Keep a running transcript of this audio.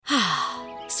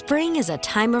Spring is a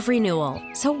time of renewal,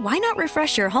 so why not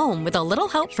refresh your home with a little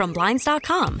help from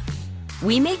Blinds.com?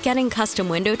 We make getting custom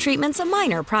window treatments a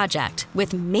minor project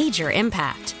with major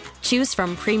impact. Choose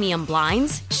from premium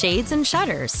blinds, shades, and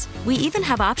shutters. We even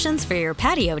have options for your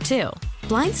patio, too.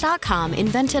 Blinds.com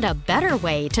invented a better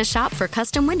way to shop for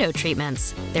custom window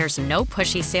treatments. There's no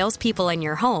pushy salespeople in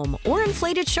your home or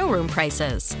inflated showroom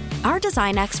prices. Our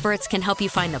design experts can help you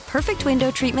find the perfect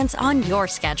window treatments on your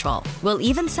schedule. We'll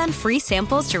even send free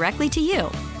samples directly to you.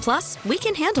 Plus, we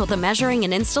can handle the measuring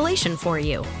and installation for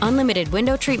you. Unlimited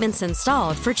window treatments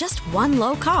installed for just one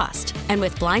low cost. And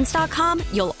with Blinds.com,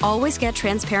 you'll always get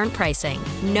transparent pricing.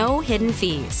 No hidden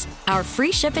fees. Our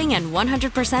free shipping and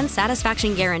 100%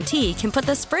 satisfaction guarantee can put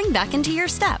the spring back into your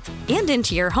step and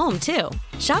into your home, too.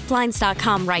 Shop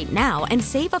Blinds.com right now and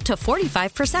save up to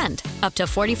 45%. Up to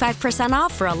 45%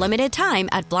 off for a limited time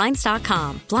at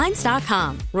Blinds.com.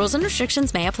 Blinds.com. Rules and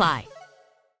restrictions may apply.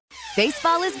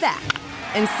 Baseball is back,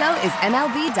 and so is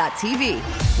MLB.tv.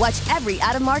 Watch every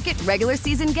out-of-market regular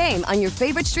season game on your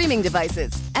favorite streaming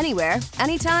devices, anywhere,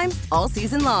 anytime, all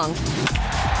season long.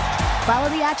 Follow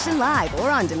the action live or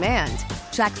on demand.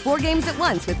 Track 4 games at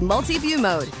once with multi-view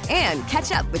mode and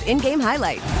catch up with in-game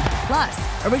highlights.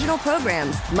 Plus, original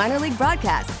programs, minor league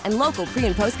broadcasts, and local pre-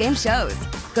 and post-game shows.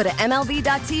 Go to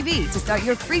MLB.tv to start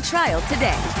your free trial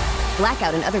today.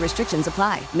 Blackout and other restrictions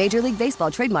apply. Major League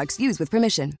Baseball trademarks used with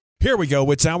permission. Here we go.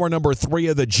 It's hour number 3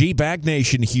 of the G-Bag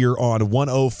Nation here on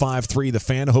 105.3 The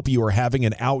Fan. I hope you are having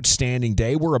an outstanding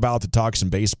day. We're about to talk some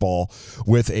baseball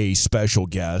with a special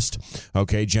guest.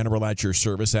 Okay, General at your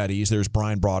service at ease. There's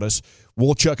Brian Broaddus.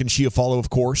 Wolchuk and Chiafalo, of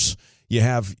course. You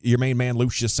have your main man,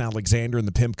 Lucius Alexander, in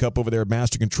the Pimp Cup over there at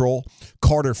Master Control.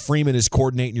 Carter Freeman is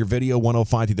coordinating your video,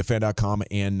 105thethefan.com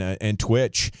and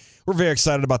Twitch. We're very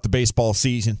excited about the baseball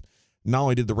season. Not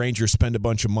only did the Rangers spend a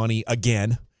bunch of money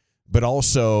again, but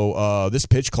also, this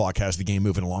pitch clock has the game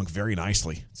moving along very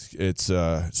nicely. It's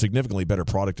a significantly better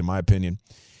product, in my opinion.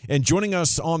 And joining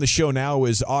us on the show now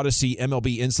is Odyssey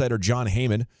MLB insider Jon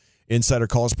Heyman. Insider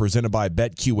calls presented by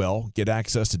BetQL. Get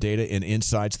access to data and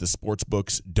insights the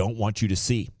sportsbooks don't want you to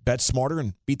see. Bet smarter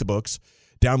and beat the books.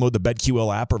 Download the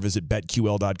BetQL app or visit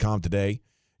BetQL.com today.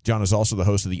 Jon is also the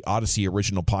host of the Odyssey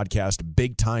original podcast,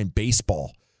 Big Time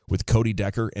Baseball, with Cody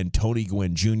Decker and Tony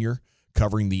Gwynn Jr.,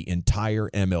 covering the entire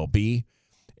MLB.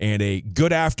 And a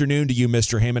good afternoon to you,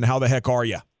 Mr. Heyman. How the heck are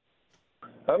you?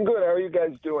 I'm good. How are you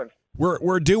guys doing?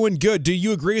 We're doing good. Do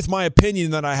you agree with my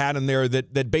opinion that I had in there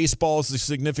that baseball is a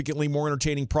significantly more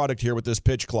entertaining product here with this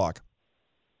pitch clock?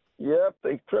 Yep,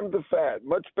 they trimmed the fat.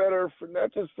 Much better for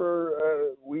not just for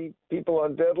we people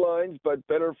on deadlines, but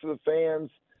better for the fans.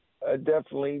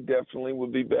 Definitely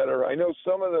would be better. I know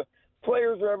some of the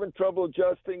players are having trouble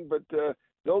adjusting, but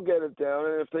they'll get it down,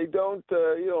 and if they don't,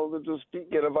 they'll just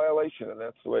get a violation, and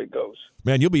that's the way it goes.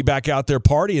 Man, you'll be back out there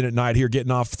partying at night here,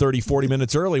 getting off 30, 40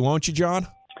 minutes early, won't you, Jon?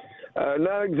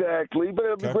 Not exactly, but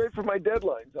it'll be great for my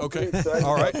deadlines. Okay.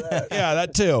 All right. Yeah,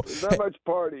 that too. There's not much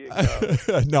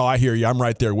partying. No, I hear you. I'm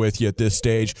right there with you at this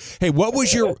stage. Hey, what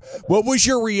was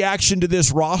your reaction to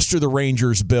this roster the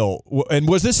Rangers built? And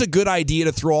was this a good idea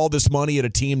to throw all this money at a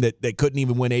team that couldn't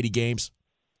even win 80 games?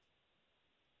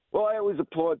 Well, I always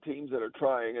applaud teams that are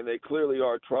trying, and they clearly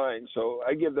are trying. So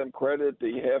I give them credit.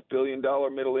 The $500 million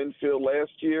middle infield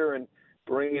last year and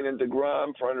bringing in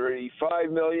DeGrom for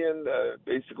 $185 million,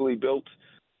 basically built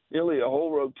nearly a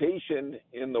whole rotation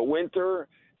in the winter,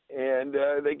 and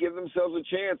they give themselves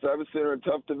a chance. Obviously, they're in a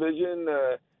tough division.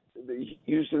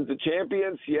 Houston's the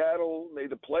champion. Seattle made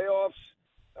the playoffs.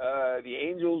 The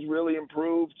Angels really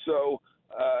improved. So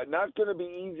not going to be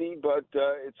easy, but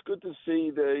it's good to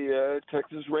see the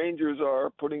Texas Rangers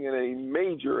are putting in a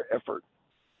major effort.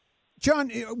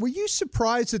 Jon, were you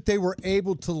surprised that they were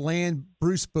able to land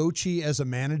Bruce Bochy as a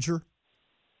manager?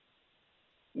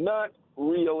 Not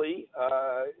really.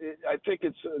 I think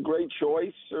it's a great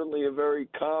choice, certainly a very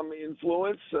calm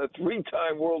influence, a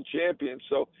 3-time world champion.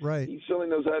 So right. He certainly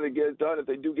knows how to get it done if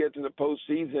they do get to the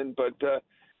postseason. But,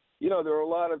 there are a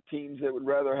lot of teams that would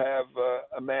rather have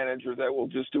a manager that will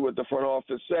just do what the front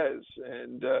office says.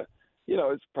 And,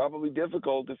 it's probably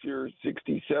difficult if you're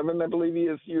 67, I believe he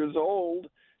is, years old.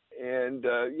 And,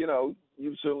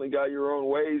 you've certainly got your own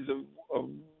ways of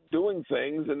doing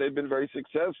things, and they've been very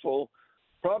successful.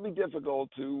 Probably difficult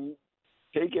to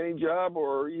take any job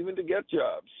or even to get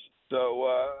jobs. So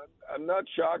I'm not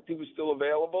shocked he was still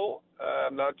available.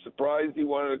 I'm not surprised he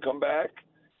wanted to come back.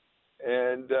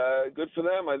 And good for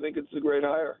them. I think it's a great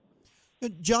hire.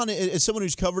 Jon, as someone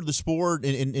who's covered the sport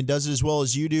and does it as well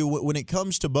as you do, when it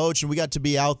comes to Boch, and we got to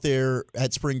be out there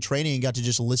at spring training and got to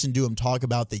just listen to him talk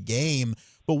about the game,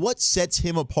 but what sets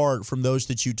him apart from those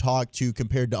that you talk to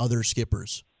compared to other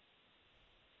skippers?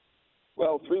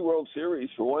 Well, 3 World Series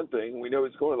for one thing. We know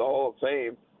he's going to the Hall of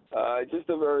Fame. Just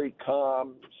a very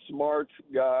calm, smart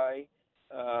guy.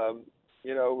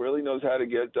 Really knows how to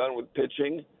get it done with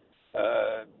pitching.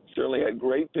 Certainly had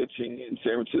great pitching in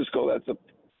San Francisco.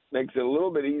 Makes it a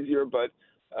little bit easier, but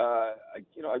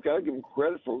I've got to give him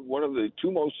credit for one of the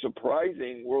 2 most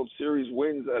surprising World Series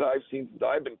wins that I've seen since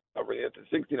I've been covering it. The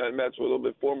 '69 Mets were a little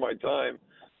bit before my time,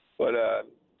 but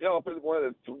I'll put one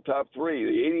of the top 3: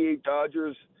 the '88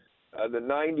 Dodgers, the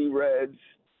 '90 Reds,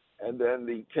 and then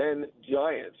the '10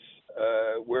 Giants,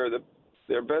 where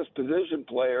their best position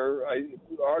player,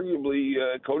 arguably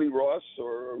Cody Ross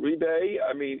or Uribe.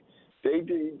 I mean, they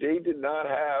did not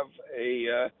have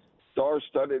a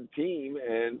star-studded team,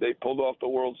 and they pulled off the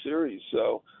World Series.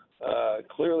 So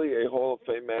clearly a Hall of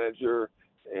Fame manager,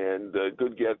 and a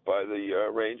good get by the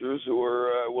Rangers, who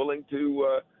are willing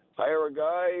to hire a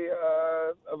guy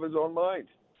of his own mind.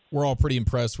 We're all pretty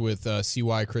impressed with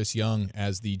CY Chris Young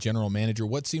as the general manager.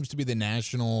 What seems to be the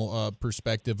national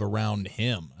perspective around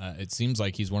him? It seems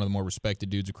like he's one of the more respected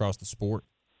dudes across the sport.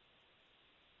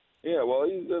 Yeah, well,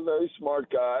 he's a very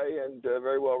smart guy and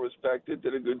very well respected.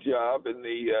 Did a good job in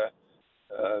the,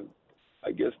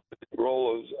 the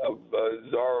role of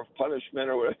czar of punishment,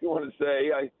 or whatever you want to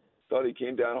say. I thought he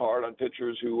came down hard on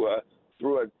pitchers who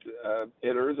threw at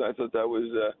hitters. I thought that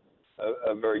was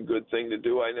a very good thing to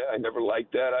do. I never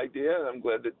liked that idea, and I'm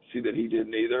glad to see that he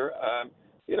didn't either.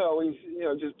 He's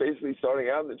just basically starting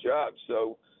out in the job,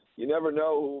 so you never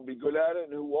know who will be good at it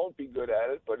and who won't be good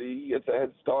at it. But he gets a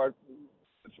head start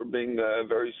for being a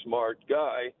very smart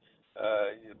guy,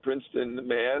 Princeton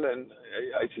man, and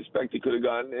I suspect he could have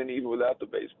gotten in even without the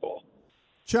baseball.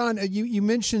 John, you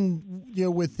mentioned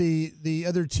with the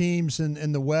other teams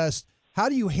in the West, how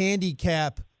do you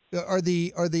handicap? Are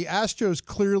the Astros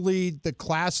clearly the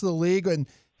class of the league, and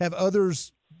have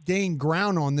others gained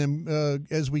ground on them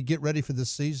as we get ready for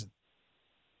this season?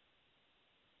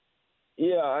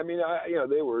 Yeah, I mean,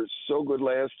 they were so good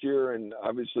last year, and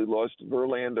obviously lost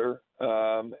Verlander,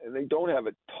 and they don't have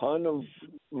a ton of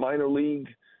minor league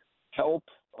help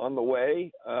on the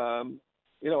way.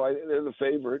 They're the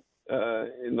favorite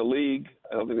in the league.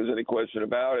 I don't think there's any question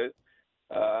about it.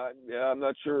 I'm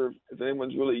not sure if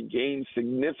anyone's really gained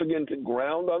significant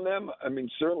ground on them. I mean,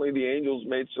 certainly the Angels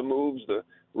made some moves. The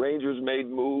Rangers made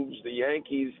moves. The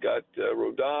Yankees got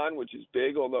Rodon, which is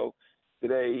big, although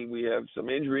today we have some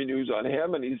injury news on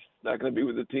him, and he's not going to be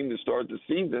with the team to start the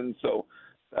season. So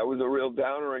that was a real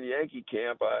downer in Yankee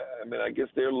camp. I guess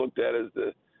they're looked at as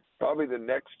probably the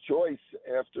next choice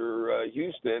after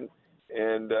Houston,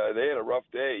 and they had a rough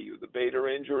day with the Bader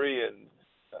injury and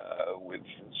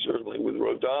certainly with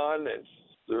Rodon and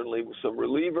certainly with some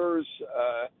relievers.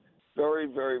 Very,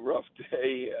 very rough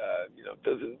day.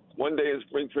 One day in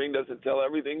spring training doesn't tell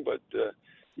everything, but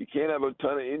you can't have a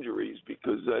ton of injuries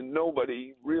because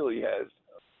nobody really has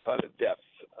a ton of depth.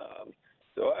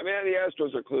 The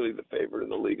Astros are clearly the favorite in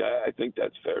the league. I think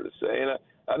that's fair to say, and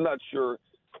I'm not sure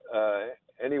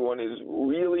anyone is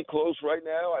really close right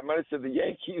now. I might have said the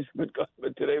Yankees, but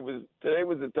today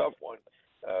was a tough one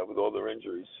with all their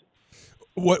injuries.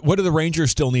 What do the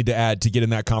Rangers still need to add to get in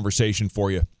that conversation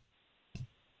for you?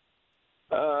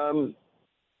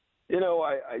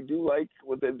 I do like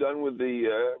what they've done with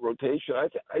the rotation.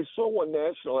 I saw one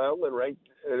national outlet ranked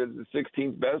as the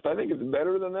 16th best. I think it's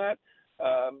better than that.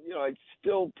 I'd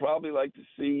still probably like to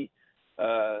see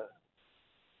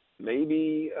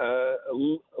maybe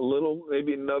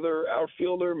maybe another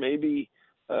outfielder, maybe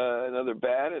another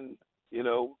bat, and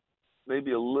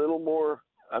maybe a little more.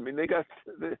 I mean, they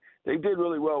did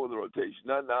really well with the rotation.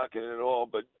 Not knocking it at all,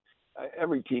 but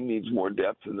every team needs more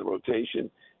depth in the rotation,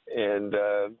 and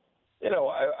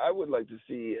I would like to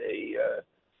see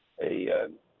a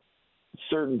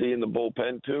certainty in the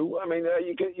bullpen too. I mean,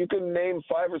 you can name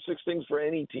 5 or 6 things for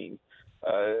any team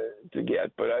to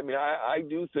get, but I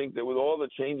do think that with all the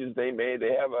changes they made,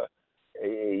 they have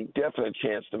a definite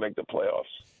chance to make the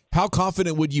playoffs. How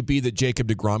confident would you be that Jacob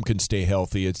deGrom can stay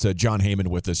healthy? It's John Heyman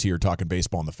with us here talking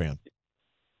baseball on the Fan.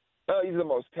 He's the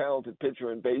most talented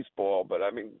pitcher in baseball, but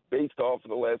based off of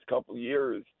the last couple of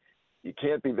years, you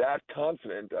can't be that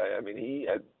confident. He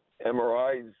had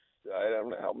MRIs, I don't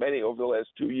know how many over the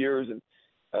last 2 years,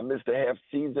 and missed a half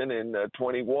season in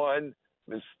 21,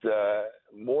 missed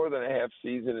more than a half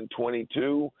season in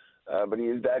 22, but he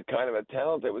is that kind of a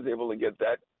talent that was able to get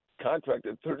that contract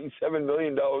at $37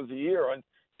 million a year on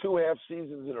 2 half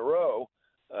seasons in a row.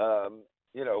 I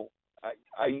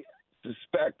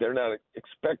suspect they're not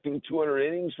expecting 200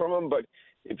 innings from him, but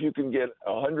if you can get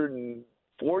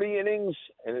 140 innings,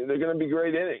 and they're going to be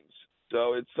great innings.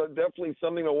 So it's definitely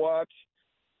something to watch.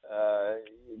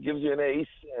 It gives you an ace,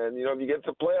 And if you get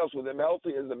to playoffs with him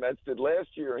healthy, as the Mets did last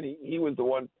year, and he was the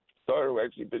one starter who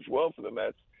actually pitched well for the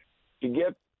Mets, to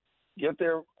get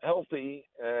there healthy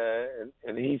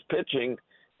and he's pitching,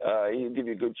 he'll give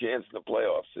you a good chance in the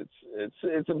playoffs.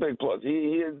 It's a big plus.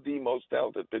 He is the most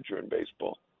talented pitcher in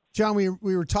baseball. John,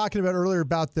 we were talking about earlier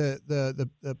about the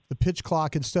pitch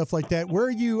clock and stuff like that. Where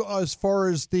are you as far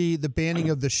as the banning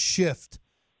of the shift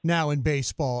now in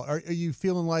baseball? Are you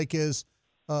feeling like is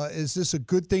this a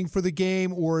good thing for the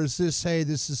game, or is this, hey,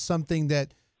 this is something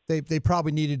that they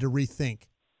probably needed to rethink?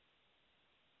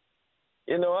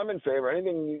 I'm in favor.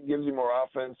 Anything that gives you more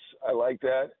offense, I like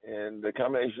that. And the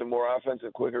combination of more offense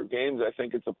and quicker games, I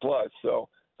think it's a plus. So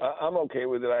I'm okay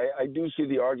with it. I do see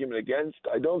the argument against.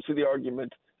 I don't see the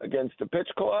argument against the pitch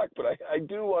clock, but I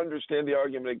do understand the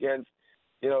argument against,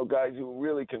 guys who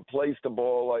really can place the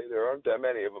ball. Like, there aren't that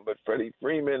many of them, but Freddie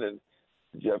Freeman and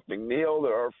Jeff McNeil,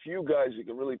 there are a few guys who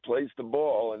can really place the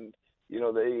ball, and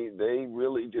they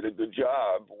really did a good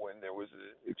job when there was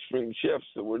extreme shifts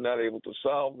that we're not able to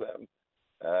solve them.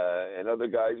 And other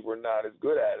guys were not as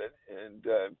good at it. And,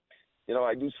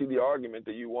 I do see the argument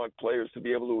that you want players to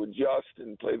be able to adjust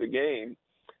and play the game.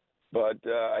 But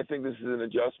I think this is an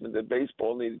adjustment that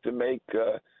baseball needed to make.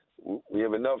 We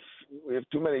have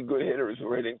too many good hitters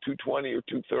who are hitting 220 or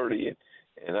 230,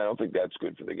 and I don't think that's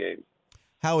good for the game.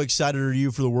 How excited are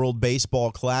you for the World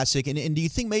Baseball Classic? And do you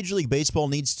think Major League Baseball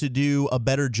needs to do a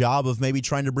better job of maybe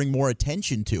trying to bring more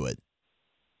attention to it?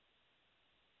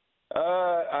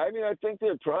 I think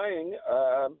they're trying.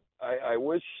 I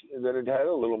wish that it had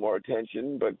a little more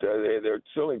attention, but they're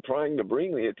certainly trying to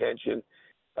bring the attention.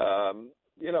 That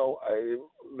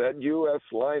U.S.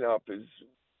 lineup is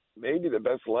maybe the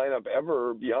best lineup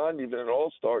ever, beyond even an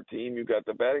all-star team. You've got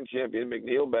the batting champion,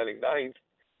 McNeil, batting ninth,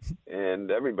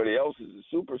 and everybody else is a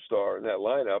superstar in that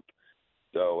lineup.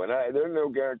 So, there's no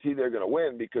guarantee they're going to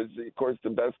win because, of course, the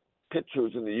best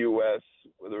pitchers in the U.S.,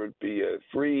 whether it be a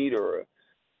Fried or a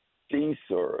Cease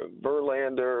or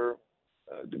Verlander,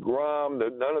 DeGrom,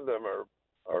 none of them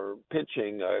are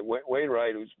pitching.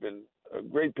 Wainwright, who's been a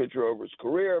great pitcher over his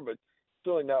career, but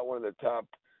certainly not one of the top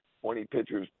 20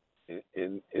 pitchers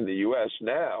in the U.S.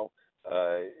 now,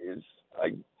 is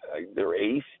their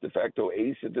ace, de facto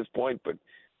ace at this point. But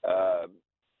I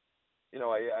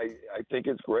think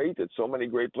it's great that so many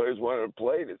great players wanted to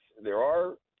play this. There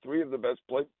are three of the best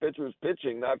pitchers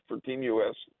pitching, not for Team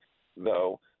U.S.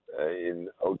 though. In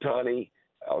Ohtani,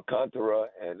 Alcantara,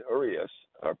 and Urias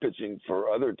are pitching for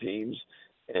other teams.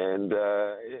 And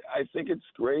I think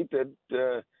it's great that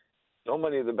so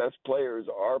many of the best players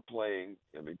are playing.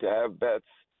 To have Betts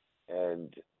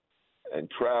and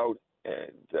Trout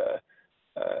and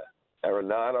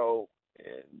Arenado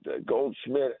and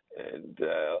Goldschmidt and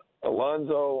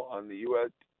Alonso on the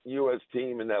U.S.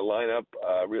 team in that lineup,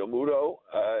 Real Muto,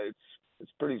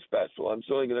 it's pretty special. I'm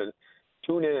certainly going to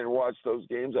tune in and watch those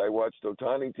games. I watched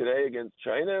Ohtani today against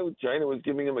China. China was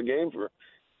giving him a game for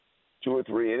 2 or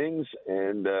 3 innings,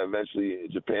 and eventually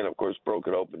Japan, of course, broke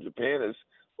it open. Japan is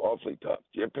awfully tough.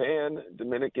 Japan,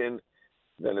 Dominican,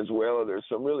 Venezuela, there's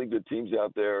some really good teams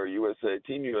out there.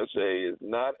 Team USA is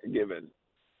not a given.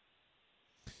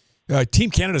 Team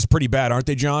Canada's pretty bad, aren't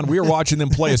they, John? We were watching them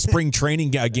play a spring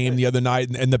training game the other night,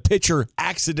 and the pitcher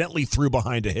accidentally threw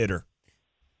behind a hitter.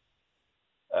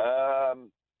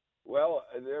 Well,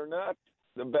 they're not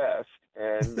the best,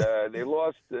 and they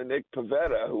lost Nick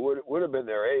Pivetta, who would have been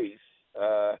their ace.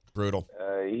 Brutal.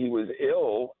 He was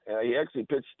ill. He actually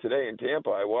pitched today in Tampa.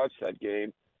 I watched that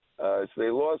game. So they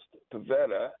lost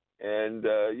Pivetta, and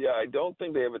I don't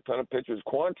think they have a ton of pitchers.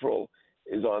 Quantrill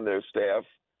is on their staff.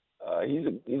 He's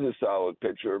a solid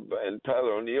pitcher, and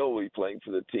Tyler O'Neill will be playing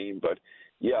for the team. But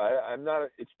I'm not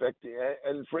expecting.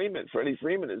 And Freddie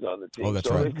Freeman is on the team. Oh, that's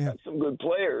so right. They've got some good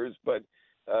players, but.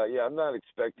 I'm not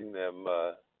expecting them,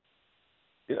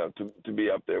 to be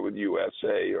up there with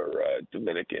USA or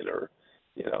Dominican or,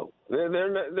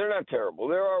 they're not terrible.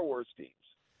 There are worse teams.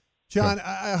 John,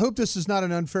 I hope this is not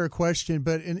an unfair question,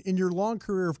 but in your long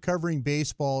career of covering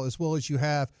baseball as well as you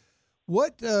have,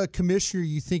 what commissioner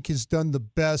you think has done the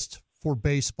best for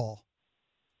baseball?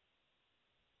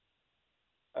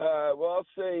 I'll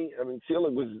say,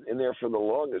 Selig was in there for the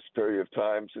longest period of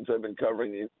time since I've been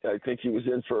covering it. I think he was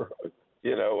in for,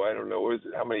 I don't know,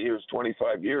 how many years,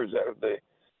 25 years out of the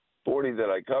 40 that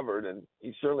I covered, and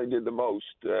he certainly did the most.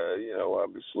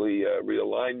 Obviously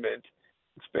realignment,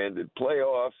 expanded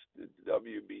playoffs,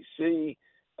 WBC.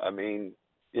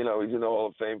 He's in the Hall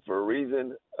of Fame for a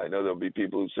reason. I know there'll be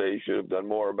people who say he should have done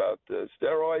more about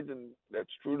steroids, and that's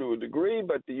true to a degree,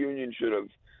 but the union should have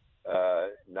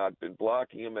not been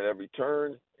blocking him at every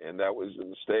turn, and that was a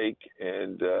mistake.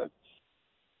 And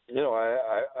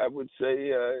I would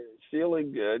say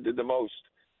Selig did the most.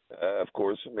 Of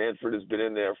course, Manfred has been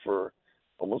in there for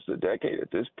almost a decade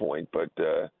at this point, but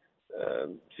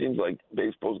seems like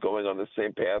baseball's going on the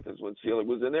same path as when Selig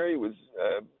was in there. He was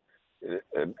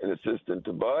an assistant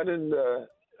to Bud, and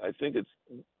I think it's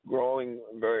growing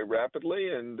very rapidly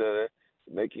and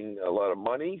making a lot of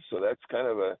money. So that's kind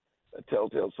of a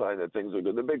telltale sign that things are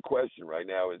good. The big question right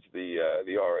now is the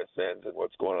RSNs and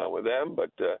what's going on with them,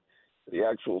 but the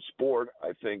actual sport,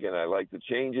 I think, and I like the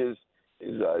changes,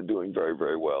 is doing very,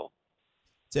 very well.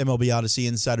 It's MLB Odyssey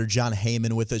insider Jon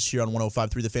Heyman with us here on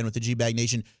 105.3 The Fan with the G-Bag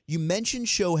Nation. You mentioned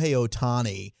Shohei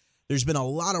Ohtani. There's been a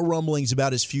lot of rumblings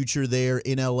about his future there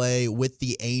in L.A. with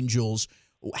the Angels.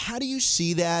 How do you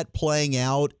see that playing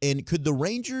out, and could the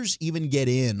Rangers even get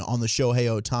in on the Shohei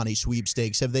Ohtani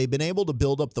sweepstakes? Have they been able to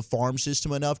build up the farm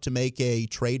system enough to make a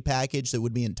trade package that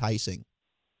would be enticing?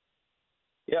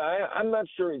 Yeah, I'm not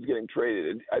sure he's getting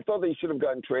traded. I thought they should have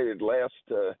gotten traded last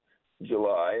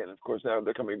July, and of course now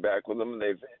they're coming back with them, and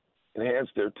they've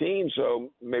enhanced their team, so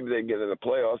maybe they can get in the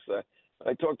playoffs.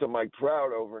 I talked to Mike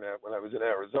Trout when I was in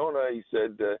Arizona. He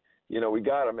said, we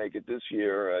got to make it this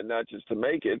year, not just to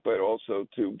make it, but also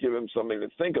to give him something to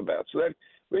think about. So that,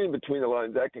 reading between the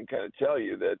lines, that can kind of tell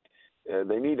you that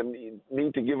they need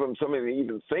to give him something to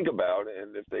even think about,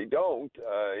 and if they don't,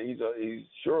 he's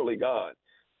surely gone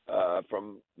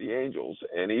from the Angels.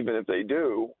 And even if they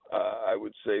do, I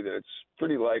would say that it's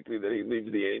pretty likely that he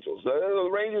leaves the Angels. The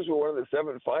Rangers were one of the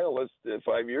 7 finalists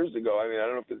 5 years ago. I mean, I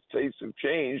don't know if his tastes have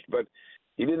changed, but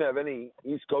he didn't have any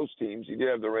East Coast teams. He did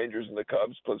have the Rangers and the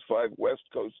Cubs plus 5 West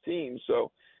Coast teams.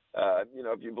 So,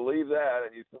 if you believe that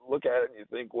and you look at it and you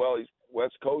think, well, he's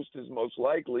West Coast is most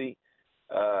likely,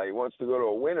 he wants to go to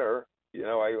a winner,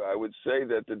 I would say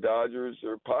that the Dodgers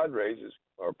or Padres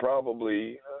are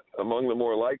probably among the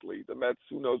more likely. The Mets,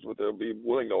 who knows what they'll be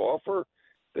willing to offer.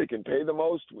 They can pay the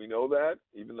most. We know that,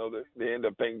 even though they end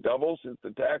up paying double, since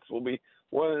the tax will be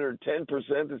 110%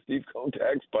 the Steve Cohen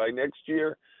tax by next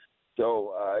year.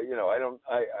 So,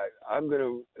 I'm going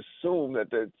to assume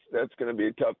that's going to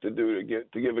be tough to do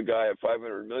to give a guy a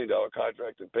 $500 million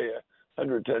contract and pay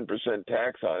 110%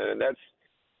 tax on it. And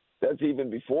that's even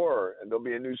before, and there'll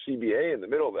be a new CBA in the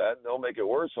middle of that, and they'll make it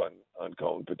worse on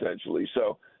Cohen potentially.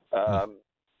 So,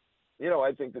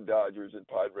 I think the Dodgers and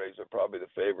Padres are probably the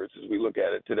favorites as we look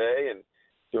at it today. And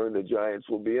during the Giants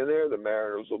will be in there, the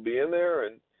Mariners will be in there,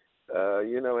 and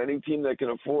any team that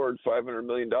can afford $500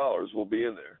 million will be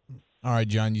in there. All right,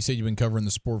 John, you said you've been covering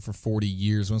the sport for 40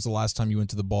 years. When's the last time you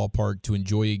went to the ballpark to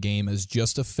enjoy a game as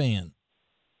just a fan?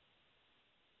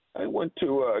 I went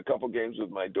to a couple games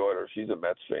with my daughter. She's a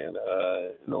Mets fan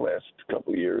in the last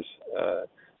couple of years.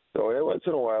 So once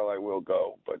in a while I will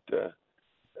go, but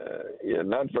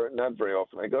not very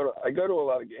often. I go to a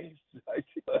lot of games.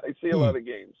 I see a lot of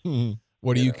games. Hmm.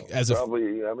 What do you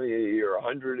probably how many a year?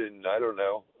 100 and I don't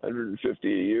know, 150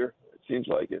 a year. It seems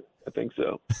like it. I think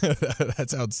so.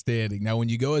 That's outstanding. Now, when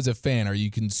you go as a fan, are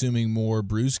you consuming more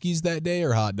brewskis that day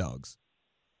or hot dogs?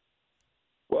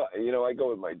 Well, I go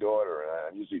with my daughter, and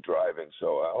I'm usually driving,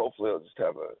 so hopefully I'll just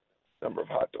have a number of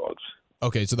hot dogs.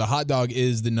 Okay, so the hot dog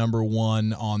is the number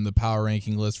one on the power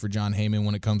ranking list for Jon Heyman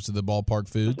when it comes to the ballpark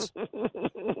foods?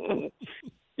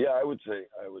 Yeah, I would say.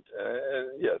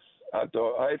 Yes. Hot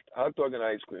dog and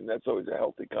ice cream. That's always a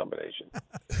healthy combination.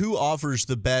 Who offers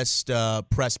the best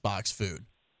press box food?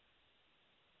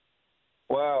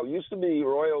 Wow, used to be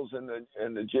Royals and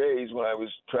the Jays when I was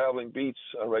traveling beats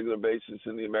on a regular basis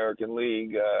in the American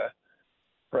League.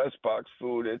 Press box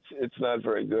food, it's not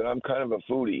very good. I'm kind of a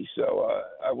foodie, so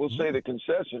I will say the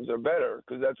concessions are better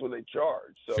because that's what they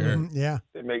charge. So sure. Yeah,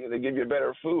 they give you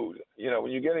better food.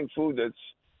 When you're getting food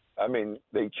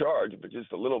they charge, but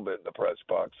just a little bit in the press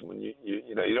box. When you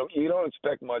don't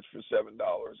expect much for $7,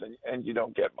 and you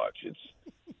don't get much.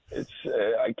 It's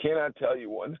I cannot tell you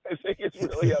one. I think it's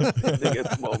really outstanding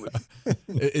at the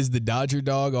moment. Is the Dodger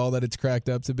dog all that it's cracked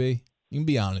up to be? You can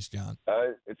be honest, John.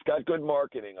 It's got good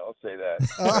marketing. I'll say that.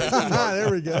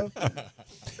 There we go.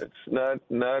 It's not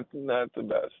the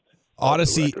best.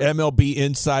 Odyssey MLB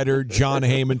insider Jon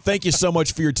Heyman. Thank you so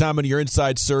much for your time and your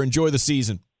insights, sir. Enjoy the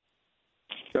season.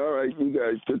 All right, you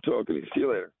guys. Good talking to you. See you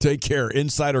later. Take care.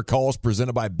 Insider Calls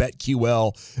presented by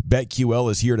BetQL.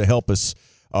 BetQL is here to help us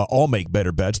all make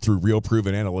better bets through real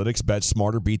proven analytics. Bet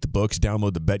smarter, beat the books.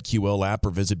 Download the BetQL app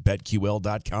or visit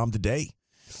BetQL.com today.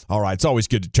 All right, it's always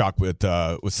good to talk with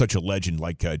such a legend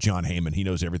like Jon Heyman. He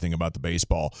knows everything about the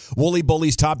baseball. Wooly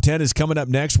Bully's Top 10 is coming up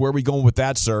next. Where are we going with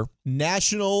that, sir?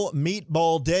 National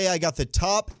Meatball Day. I got the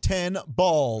top 10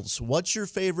 balls. What's your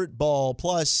favorite ball?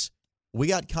 Plus, we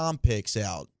got comp picks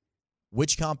out.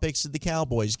 Which comp picks did the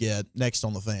Cowboys get? Next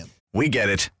on The Fan. We get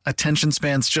it. Attention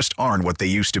spans just aren't what they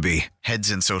used to be. Heads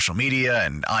in social media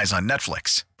and eyes on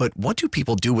Netflix. But what do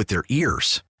people do with their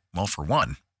ears? Well, for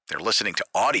one, they're listening to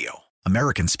audio.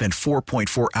 Americans spend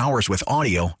 4.4 hours with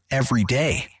audio every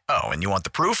day. Oh, and you want the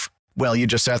proof? Well, you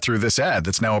just sat through this ad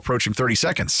that's now approaching 30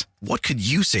 seconds. What could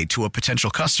you say to a potential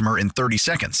customer in 30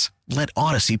 seconds? Let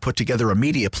Odyssey put together a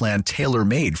media plan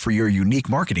tailor-made for your unique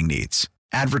marketing needs.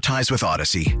 Advertise with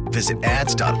Odyssey. Visit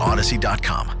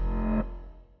ads.odyssey.com.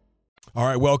 All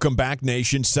right, welcome back,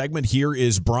 Nation. Segment here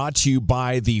is brought to you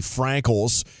by the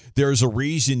Frankels. There's a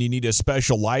reason you need a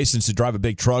special license to drive a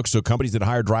big truck, so companies that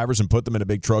hire drivers and put them in a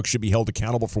big truck should be held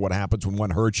accountable for what happens when one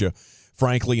hurts you.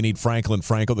 Frankly, you need Franklin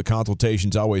Frankel. The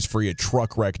consultation's always free at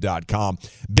truckwreck.com.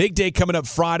 Big day coming up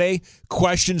Friday.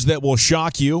 Questions that will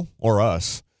shock you or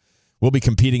us. We'll be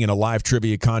competing in a live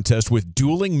trivia contest with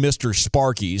Dueling Mr.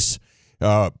 Sparkies.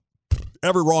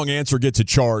 Every wrong answer gets a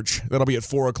charge. That'll be at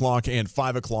 4 o'clock and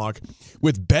 5 o'clock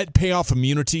with bet payoff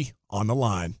immunity on the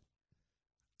line.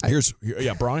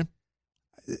 Yeah, Brian?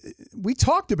 We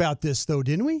talked about this, though,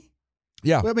 didn't we?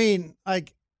 Yeah. I mean,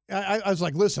 like, I was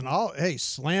like, listen, hey,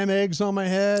 slam eggs on my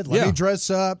head. Let me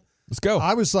dress up. Let's go.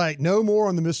 I was like, no more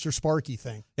on the Mr. Sparky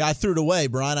thing. Yeah, I threw it away,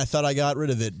 Brian. I thought I got rid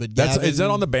of it, but is that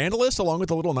on the banned list along with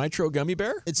the little Nitro Gummy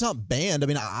Bear? It's not banned. I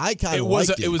mean, I kind of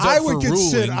liked it. It was I up would for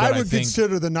ruling, I would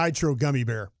consider the Nitro Gummy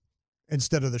Bear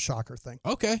instead of the Shocker thing.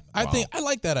 Okay, I think I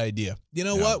like that idea. You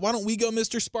know what? Why don't we go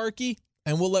Mr. Sparky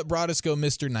and we'll let Broadus go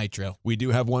Mr. Nitro? We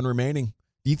do have one remaining.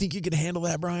 Do you think you can handle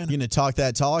that, Brian? You going to talk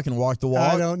that talk and walk the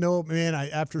walk? I don't know, man.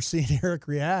 After seeing Eric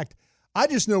react, I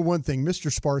just know one thing: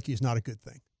 Mr. Sparky is not a good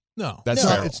thing. No, that's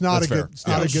fair. It's not that's a good. It's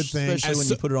not a good thing, especially when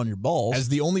you put it on your balls. As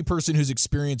the only person who's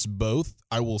experienced both,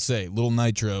 I will say, Little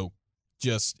Nitro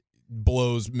just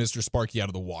blows Mr. Sparky out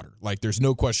of the water. Like, there's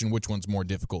no question which one's more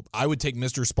difficult. I would take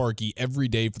Mr. Sparky every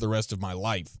day for the rest of my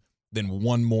life than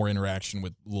one more interaction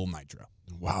with Little Nitro.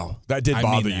 Wow, that did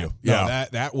bother you. No,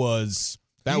 that was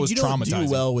traumatizing. You don't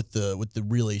do well with the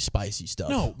really spicy stuff.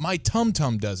 No, my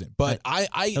tum-tum doesn't. But I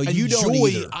you don't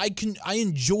either. I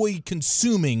enjoy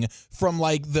consuming from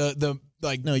like the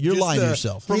No, you're lying to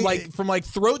yourself. From like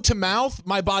throat to mouth,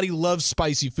 my body loves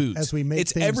spicy foods. As we make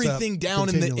it's things everything up down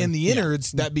in the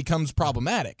innards that becomes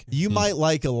problematic. You might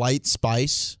like a light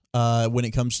spice when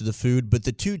it comes to the food, but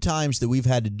the 2 times that we've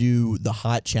had to do the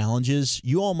hot challenges,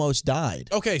 you almost died.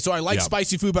 Okay, so I like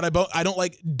spicy food, but I don't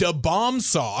like da bomb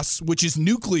sauce, which is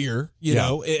nuclear. You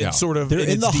know, it's sort of they're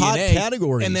in the DNA. hot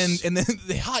categories, and then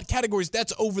the hot categories.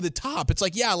 That's over the top. It's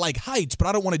like, I like heights, but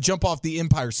I don't want to jump off the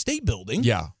Empire State Building.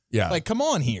 Yeah. Like, come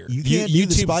on here. You can't do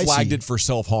the YouTube spicy. flagged it for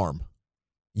self-harm.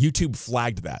 YouTube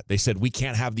flagged that. They said we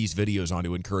can't have these videos on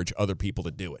to encourage other people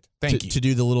to do it. Thank you. To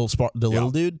do the little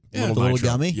little dude, the little Nitro.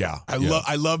 gummy. Yeah,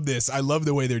 I love this. I love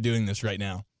the way they're doing this right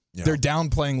now. Yeah. They're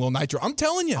downplaying Lil Nitro. I'm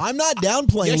telling you. I'm not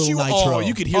downplaying yes, Lil Nitro. Oh,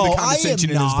 you could hear the condescension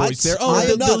in his voice there. I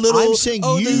am not. I'm saying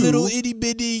the little itty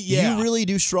bitty. Yeah. You really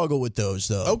do struggle with those,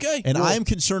 though. Okay. And I am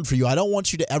concerned for you. I don't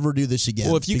want you to ever do this again.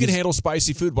 Well, if you can handle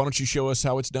spicy food, why don't you show us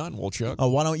how it's done, Wolchuk? Oh,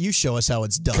 why don't you show us how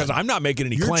it's done? Because I'm not making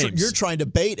any claims. You're trying to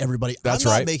bait everybody. That's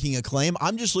I'm not right. making a claim.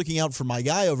 I'm just looking out for my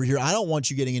guy over here. I don't want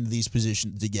you getting into these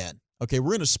positions again. Okay,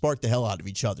 we're going to spark the hell out of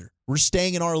each other. We're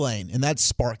staying in our lane, and that's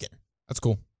sparking. That's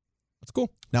cool. That's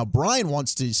cool. Now, Brian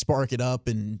wants to spark it up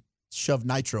and shove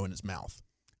nitro in his mouth.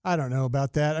 I don't know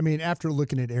about that. I mean, after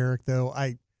looking at Eric, though,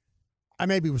 I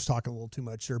maybe was talking a little too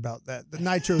much there about that. The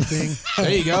nitro thing.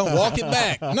 There you go. Walk it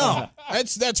back. No,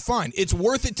 that's fine. It's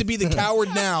worth it to be the coward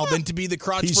now than to be the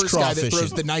crotch first guy that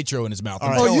throws the nitro in his mouth.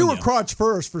 Oh, you were crotch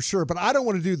first for sure, but I don't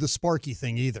want to do the Sparky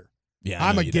thing either. Yeah,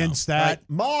 I'm against that. Right.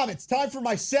 Mom, it's time for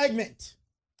my segment.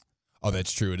 Oh,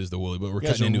 that's true. It is the Woolly, but we're you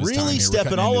cutting into his time really here.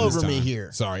 Stepping all over me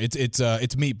here. Sorry, it's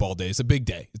meatball day. It's a big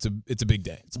day. It's a big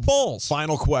day. It's balls.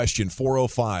 Final question,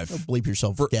 405. Don't bleep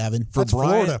yourself, Gavin.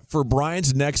 For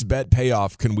Brian's next bet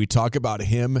payoff, can we talk about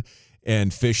him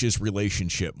and Fish's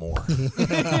relationship more?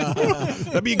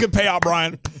 That'd be a good payout,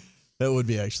 Brian. That would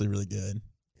be actually really good.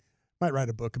 Might write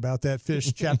a book about that.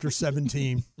 Fish, chapter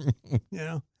 17.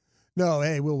 Yeah. No,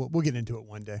 hey, we'll get into it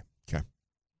one day. Okay.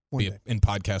 One day. In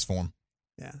podcast form.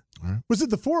 Yeah. Right. Was it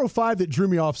the 405 that drew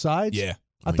me off sides? Yeah.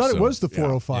 I thought it was the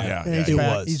 405. Yeah. And he's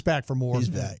back. He's back for more. He's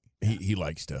back. He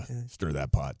likes to stir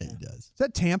that pot. Yeah, he does. Is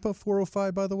that Tampa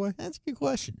 405, by the way? That's a good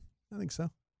question. I think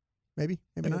so. Maybe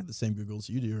I not. have the same Googles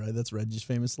you do, right? That's Reggie's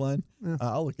famous line. Yeah.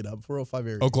 I'll look it up. 405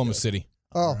 area. Oklahoma City.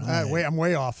 Oh, right. wait, I'm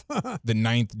way off. The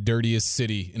 9th dirtiest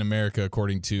city in America,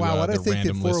 according to wow, what the I think that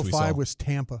random list we saw. 405 was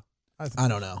Tampa. I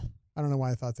don't know. I don't know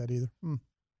why I thought that either.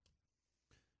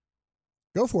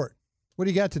 Go for it. What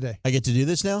do you got today? I get to do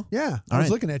this now? Yeah, I All was right.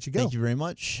 looking at you. Go. Thank you very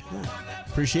much.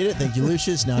 Appreciate it. Thank you,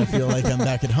 Lucius. Now I feel like I'm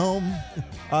back at home.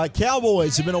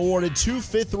 Cowboys have been awarded 2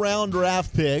 fifth-round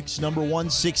draft picks, number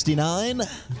 169.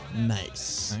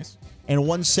 Nice. And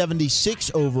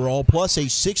 176 overall, plus a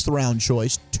sixth-round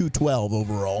choice, 212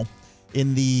 overall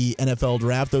in the NFL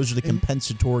draft. Those are the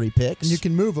compensatory picks. And you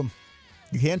can move them.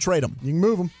 You can't trade them. You can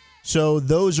move them. So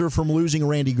those are from losing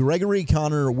Randy Gregory,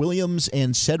 Connor Williams,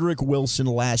 and Cedric Wilson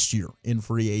last year in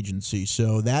free agency.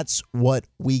 So that's what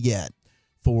we get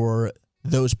for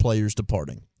those players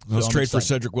departing. Let's So I'm trade for excited.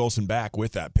 Cedric Wilson back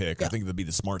with that pick. Yeah. I think that'd be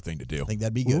the smart thing to do. I think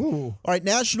that'd be good. Ooh. All right,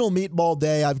 National Meatball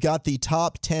Day. I've got the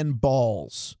top 10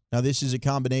 balls. Now, this is a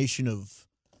combination of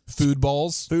Food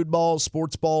balls. food balls,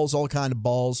 sports balls, all kind of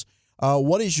balls.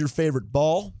 What is your favorite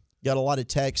ball? Got a lot of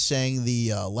text saying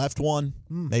the left one,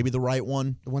 maybe the right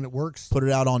one. The one that works. Put it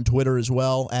out on Twitter as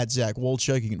well, at Zach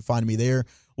Wolchuk. You can find me there.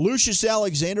 Lucius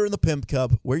Alexander in the Pimp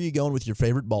Cup. Where are you going with your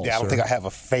favorite ball, Yeah, I don't sir? think I have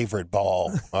a favorite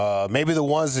ball. Maybe the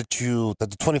ones the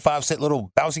 25-cent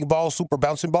little bouncing balls, super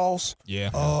bouncing balls.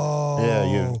 Yeah. Oh.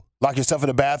 Yeah, you lock yourself in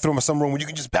a bathroom or some room where you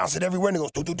can just bounce it everywhere and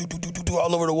it goes do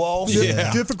all over the walls.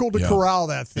 Yeah. Difficult to corral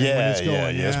that thing when Yeah, it's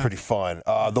going. it's pretty fun.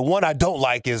 The one I don't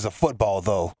like is a football,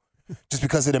 though, just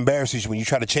because it embarrasses you when you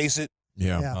try to chase it.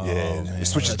 Yeah. Yeah. Oh, Yeah, man. it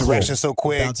switches That's directions so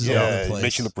quick. bounces all over the Yeah, place. it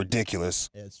makes you look ridiculous.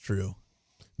 Yeah, it's true.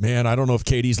 Man, I don't know if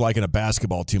KD's liking a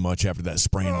basketball too much after that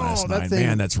sprain last that night. thing-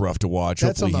 Man, that's rough to watch.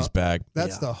 That's Hopefully on he's the- back.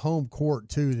 That's the home court,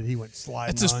 too, that he went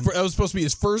sliding That's on. that was supposed to be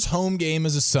his first home game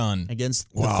as a Son.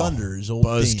 Against the Wow. Thunder, his old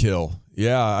team. Buzzkill.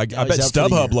 Yeah, I Now bet he's out for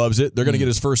the StubHub year. loves it. They're going to get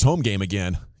his first home game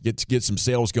again. Get some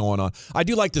sales going on. I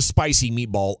do like the spicy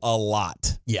meatball a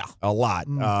lot. Yeah. A lot.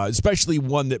 Especially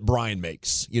one that Brian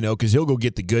makes, because he'll go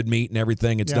get the good meat and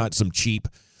everything. It's not some cheap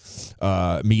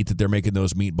meat that they're making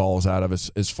those meatballs out of.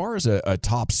 As far as a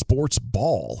top sports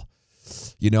ball,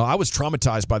 I was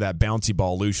traumatized by that bouncy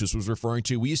ball Lucius was referring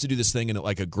to. We used to do this thing in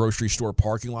like a grocery store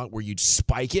parking lot where you'd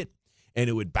spike it and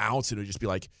it would bounce. And it would just be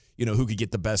like, who could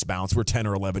get the best bounce? We're 10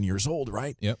 or 11 years old,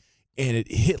 right? Yep. And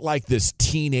it hit like this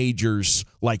teenager's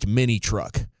like mini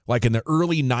truck. Like in the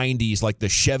early 90s, like the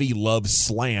Chevy Love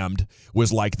Slammed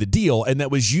was like the deal. And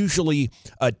that was usually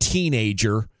a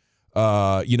teenager,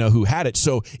 who had it.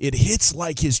 So it hits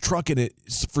like his truck and it,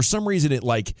 for some reason,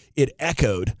 it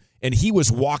echoed. And he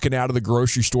was walking out of the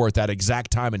grocery store at that exact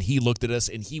time, and he looked at us,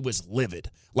 and he was livid.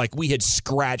 Like we had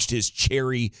scratched his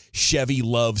cherry Chevy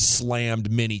Love Slammed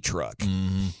mini truck.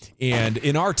 Mm-hmm. And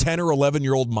in our 10 or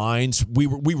 11-year-old minds, we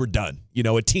were done.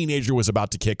 A teenager was about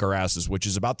to kick our asses, which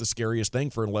is about the scariest thing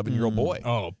for an 11-year-old boy.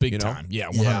 Oh, big time. Yeah,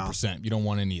 100%. You don't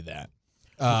want any of that.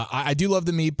 I do love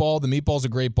the meatball. The meatball's a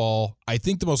great ball. I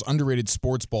think the most underrated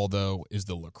sports ball, though, is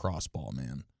the lacrosse ball,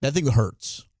 man. That thing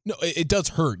hurts. No, it does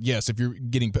hurt, yes, if you're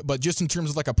getting, but just in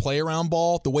terms of like a play-around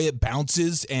ball, the way it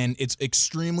bounces, and it's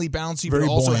extremely bouncy, Very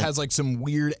but also buoyant. has like some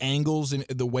weird angles in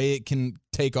the way it can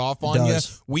take off on you.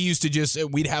 does. We used to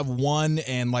we'd have one,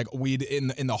 and like we'd in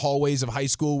the hallways of high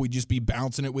school, we'd just be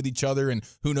bouncing it with each other, and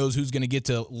who knows who's going to get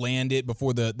to land it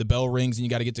before the bell rings, and you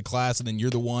got to get to class, and then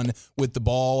you're the one with the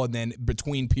ball, and then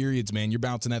between periods, man, you're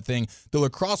bouncing that thing. The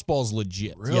lacrosse ball's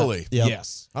legit. Really? Yeah.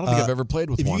 Yes. I don't think I've ever played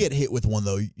with If one. you get hit with one,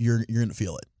 though, you're going to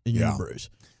feel it. And you're Yeah. going to bruise.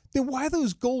 Then why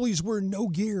those goalies wear no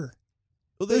gear?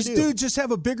 Well, they Those do. dudes just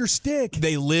have a bigger stick.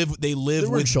 They live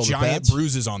wearing with shoulder giant pads.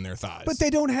 bruises on their thighs. But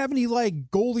they don't have any like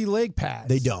goalie leg pads.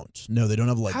 They don't. No, they don't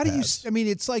have leg How do you? pads. I mean,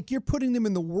 it's like you're putting them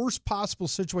in the worst possible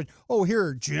situation. Oh,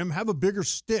 here, Jim, have a bigger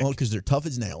stick. Well, because they're tough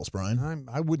as nails, Brian.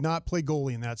 I would not play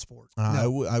goalie in that sport. I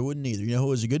wouldn't either. You know who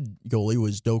was a good goalie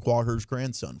was Doak Walker's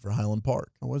grandson for Highland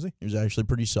Park. Oh, was he? He was actually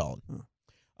pretty solid.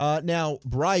 Now,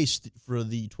 Bryce, for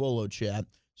the Twillo chat,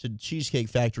 said Cheesecake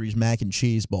Factory's mac and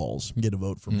cheese balls. Get a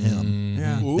vote from him.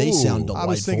 Yeah. They sound I delightful.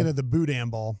 was thinking of the Boudin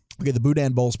ball. Okay, the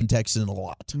Boudin Bowl's been texted in a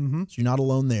lot. Mm-hmm. So you're not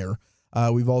alone there.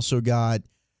 We've also got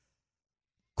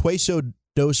Queso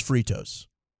dos Fritos,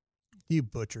 You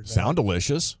butchered that. Sound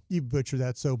delicious. You butchered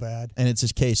that so bad. and it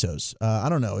says quesos. I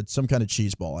don't know. It's some kind of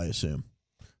cheese ball, I assume.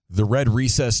 The red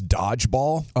recess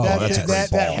dodgeball. Oh, That- that's a great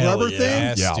that ball. rubber yeah. thing?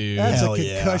 Yes, Yeah. dude. That's Hell a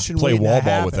yeah. concussion. Play waiting to wall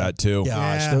ball with happen. that too.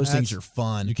 Gosh, Yeah, those things that's- are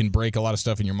fun. You can break a lot of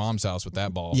stuff in your mom's house with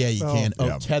that ball. Yeah, you Oh. can. Oh,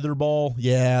 Yeah. tetherball.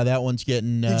 Yeah, that one's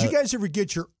getting. Did you guys ever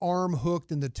get your arm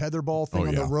hooked in the tetherball thing Oh,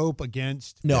 on yeah. the rope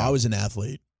against? No, I was an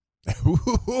athlete.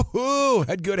 Ooh,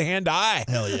 had good hand-eye.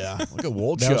 Hell yeah. Look at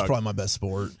Wolchuk. That was probably my best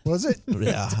sport. Was it?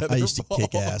 Yeah, I used to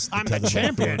kick ass. I'm the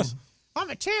champion. I'm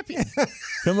a champion.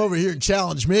 Come over here and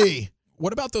challenge me.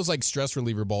 What about those like stress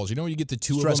reliever balls? You know, when you get the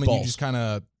two Stress of them and balls. you just kind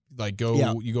of like go,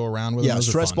 Yeah. you go around with Yeah, them. Those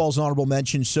are stress fun. balls an honorable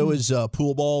mention. So is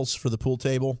pool balls for the pool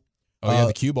table. Oh, yeah,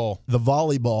 the cue ball. The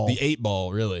volleyball. The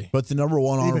 8-ball, really. But the number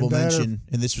one Even honorable better. mention,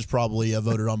 and this was probably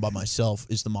voted on by myself,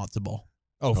 is the matzo ball.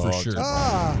 Oh, for sure.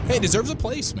 Hey, it deserves a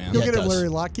place, man. You'll Yeah, get it him, does. Larry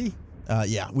Lucky.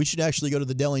 Yeah, we should actually go to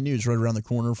the Deli News right around the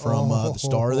corner from the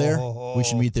Star there. We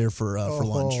should meet there for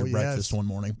lunch or yes. breakfast one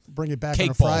morning. Bring it back Cake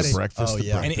on a balls. Friday. Breakfast. Oh, the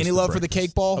yeah. breakfast, Any the love for the breakfast.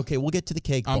 cake ball? Okay, we'll get to the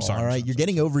cake ball. I'm sorry, All right, I'm you're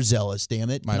getting overzealous, damn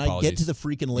it. My Can I get to apologies. the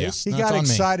freaking list? He That's got on me.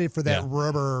 excited for that Yeah.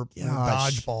 rubber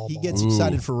Gosh, dodgeball. He ball. gets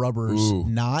excited for rubbers.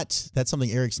 Not. That's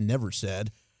something Eric's never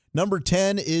said. Number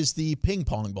 10 is the ping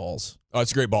pong balls. Oh,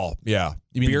 it's a great ball. Yeah.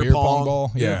 You mean the beer pong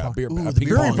ball? Yeah. pong. Beer, Ooh, ping the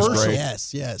beer pong's reversal. great.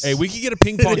 Yes. Hey, we could get a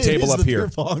ping pong It table is up the here.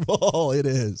 Beer pong ball. It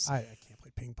is. I can't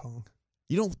play ping pong.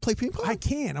 You don't play ping pong? I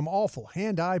can. I'm awful.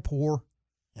 Hand-eye poor.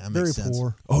 Yeah, that Very makes sense.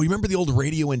 poor. Oh, you remember the old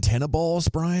radio antenna balls,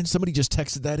 Brian? Somebody just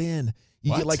texted that in.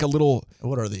 You What? get like a little.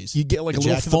 What are these? You get like The a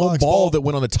little Jack in the foam Box ball that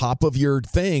went on the top of your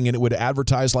thing, and it would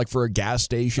advertise like for a gas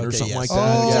station or Okay, something yes. like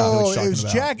that. Oh, Yeah. what Oh, you're it was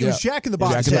talking about. Jack. It was Jack in the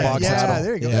Box. Jack in the Box Yeah, saddle.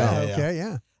 there you go. Yeah, Yeah, okay,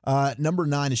 yeah. Number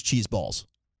 9 is cheese balls.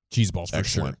 Cheese balls, for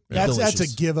Excellent. sure. That's a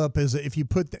Delicious. give up. If you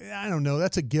put, I don't know,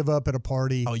 that's a give up at a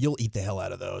party. Oh, you'll eat the hell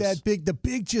out of those. The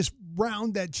big just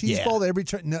round that cheese Yeah. ball that every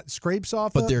nut scrapes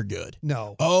off. But of. they're good.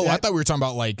 No. Oh, I That- thought we were talking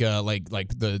about like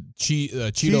the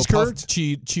Cheeto Cheese puff, curds?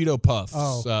 Cheeto puffs,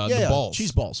 Oh. the balls,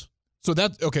 cheese balls. So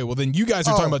that okay. Well, then you guys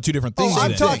are talking about two different things. Oh, I'm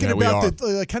then. talking Yeah, we about are.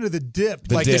 the kind of the dip,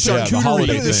 The like dip, the yeah, the charcuterie.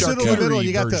 holiday you sit in the thing. middle, and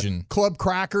you got Version. the club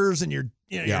crackers, and you're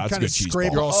Yeah, you're that's kind a of good cheese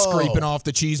scraping. ball. You're all scraping off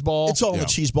the cheese ball. It's all in Yeah. the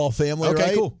cheese ball family, Okay,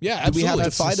 right? cool. Yeah, Do we have absolutely. to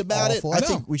That's fight just about awful. it? I No.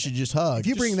 think we should just hug. If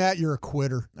you bring that, you're a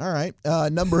quitter. All right.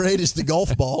 Number 8 is the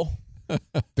golf ball.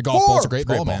 The golf ball's a great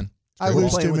ball, man. I We're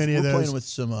lose playing too with- many of we're those. playing with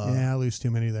some. Yeah, I lose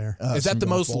too many there. Is some that the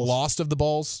golf most balls. lost of the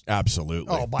balls? Absolutely.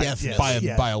 Oh, by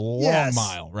Definitely. By a long Yes.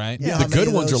 mile, right? Yeah. the how many good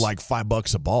of ones are those? like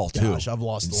 $5 a ball too. Gosh, I've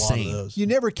lost Insane. a lot of those. You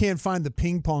never can find the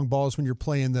ping pong balls when you're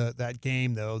playing that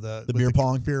game though. The beer with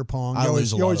pong? Beer pong. I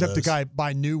lose a You lot always of have to those.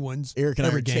 buy new ones. Eric and I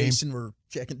every are game. chasing. We're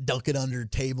ducking under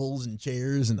tables and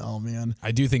chairs, and oh man.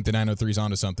 I do think the 903's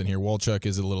onto something here. Walchuk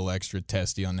is a little extra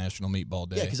testy on National Meatball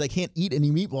Day. Yeah, because I can't eat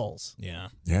any meatballs. Yeah.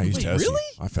 Yeah, he's Wait, testy. really?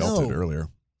 I felt No. it earlier.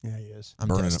 Yeah, he is. I'm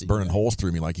Burning testing. holes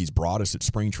through me like he's brought us at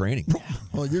spring training.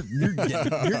 Well, you're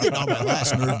getting on my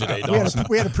last nerve today, Dawson.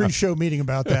 We had a pre-show meeting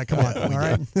about that. Come on, all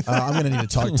right. I'm going to need to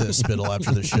talk to Spittle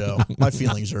after the show. My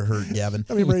feelings are hurt, Gavin.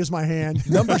 Let me raise my hand.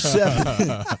 Number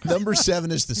 7. Number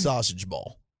 7 is the sausage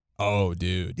ball. Oh,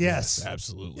 dude. Yes.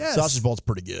 Absolutely. Yes. Sausage ball's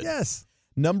pretty good. Yes.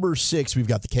 Number 6, we've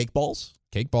got the cake balls.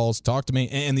 Cake balls, talk to me.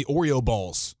 And the Oreo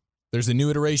balls. There's a new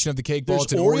iteration of the cake ball. There's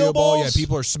It's an Oreo Oreo ball. Yeah, balls?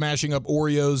 people are smashing up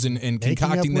Oreos and Making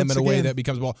concocting up them in once a way again. that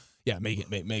becomes a ball. Yeah, make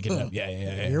it up. Yeah.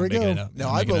 Here we Making go. It up. No,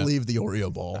 I'm I making it up. believe the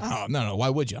Oreo ball. Oh, no. Why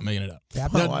would you? I'm making it up.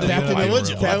 Captain, Why Captain would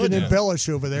you? Why would you? Embellish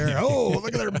over there. Oh,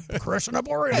 look at their crushing up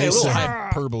Oreos. Hey, Ah.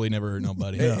 hyperbole never hurt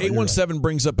nobody. Hey, 817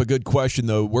 brings up a good question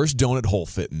though. Where's Donut Hole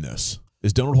fit in this?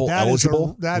 Is Donut Hole That is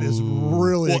eligible? that is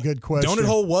really Well, a good question. Donut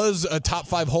Hole was a top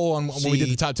 5 hole when we did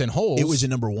the top 10 holes. It was a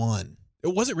number 1.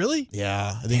 Was it really?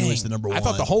 Yeah, I think it was the number 1. I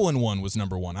thought the hole in one was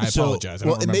number 1. I apologize. I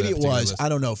don't remember maybe that it particular was. list. I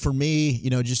don't know. For me,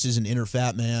 just as an inner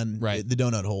fat man, Right. the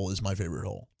donut hole is my favorite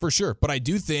hole. For sure. But I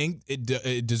do think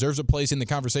it deserves a place in the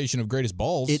conversation of greatest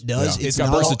balls. It does. Yeah. It's got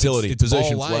not- versatility, it's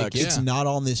position ball-like, flex. yeah. It's not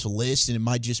on this list, and it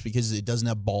might just because it doesn't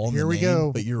have ball in Here the we name.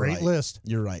 go. But you're Great right. list.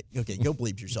 You're right. Okay, go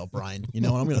bleep yourself, Brian. You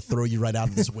know, and I'm going to throw you right out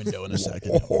of this window in a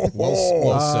second.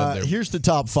 Well said there. Here's the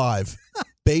top 5.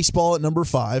 Baseball at number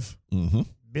 5. Mm-hmm.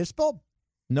 Baseball?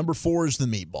 Number 4 is the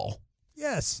meatball.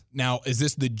 Yes. Now, is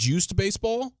this the juiced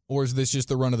baseball or is this just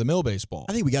the run-of-the-mill baseball?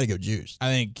 I think we got to go juiced. I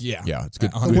think, yeah. Yeah, it's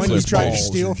good. The 100% one you Flip tried to balls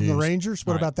steal or from the juice. Rangers?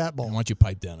 What All right. about that ball? Why don't you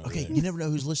pipe down over Okay, there? you never know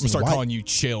who's I'm listening. going to start Why- calling you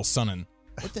Chael Sonnen.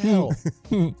 What the hell?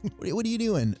 what are you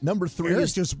doing? Number 3 Eric's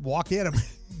is just walk in a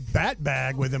bat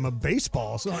bag with him, a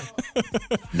baseball. So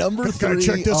number gotta 3.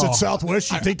 check this oh, at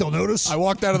Southwest. You think they'll notice? I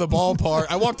walked out of the ballpark.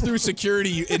 I walked through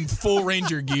security in full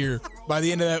Ranger gear by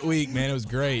the end of that week, man. It was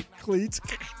great. Cleats.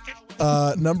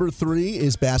 Number 3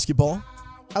 is basketball.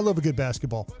 I love a good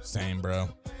basketball. Same, bro.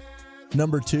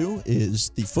 Number 2 is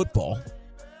the football.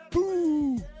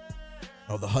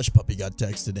 Oh, the Hush Puppy got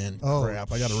texted in. Oh,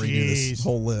 Crap, I got to redo this jeez.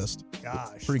 whole list. Gosh.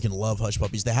 Freaking love Hush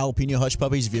Puppies. The jalapeno Hush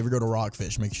Puppies, if you ever go to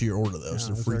Rockfish, make sure you order those.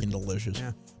 Yeah, They're those are freaking good. delicious.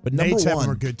 Yeah. But number Nate's having 1,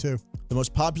 are good too. the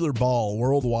most popular ball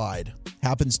worldwide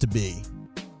happens to be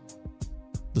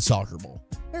the soccer ball.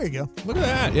 There you go. Look at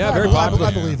that. Yeah, very I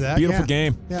popular. believe that. Beautiful yeah.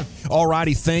 game. Yeah. All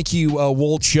righty. Thank you,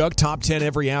 Wolchuk. Top 10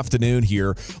 every afternoon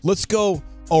here. Let's go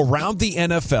around the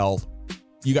NFL.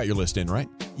 You got your list in, right?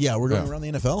 Yeah, we're going Yeah. around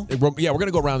the NFL. Yeah, we're going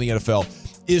to go around the NFL.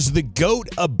 Is the GOAT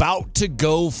about to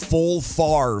go full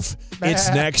Favre? It's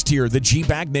next here. The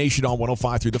G-Bag Nation on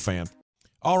 105 through The Fan.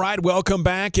 All right, welcome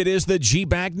back. It is the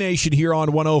G-Bag Nation here on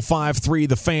 105.3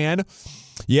 The Fan.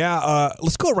 Yeah,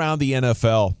 let's go around the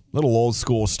NFL. Little old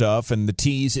school stuff, and the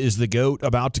tease is the GOAT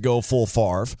about to go full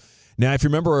Favre. Now, if you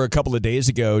remember a couple of days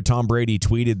ago, Tom Brady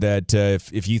tweeted that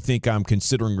if you think I'm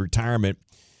considering retirement,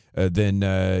 then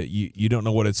you don't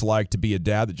know what it's like to be a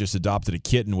dad that just adopted a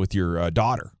kitten with your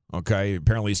daughter. Okay,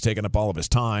 apparently he's taking up all of his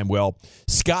time. Well,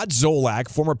 Scott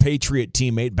Zolak, former Patriot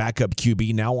teammate, backup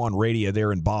QB, now on radio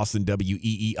there in Boston,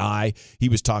 WEEI. He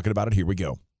was talking about it. Here we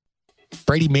go.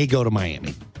 Brady may go to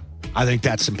Miami. I think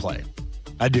that's in play.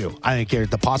 I do. I think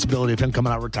the possibility of him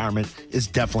coming out of retirement is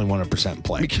definitely 100% in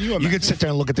play. I mean, you could sit there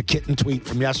and look at the kitten tweet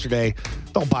from yesterday.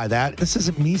 Don't buy that. This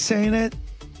isn't me saying it.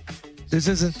 This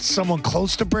isn't someone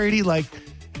close to Brady. Like,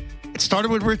 it started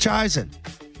with Rich Eisen.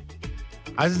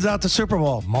 Eisen's out the Super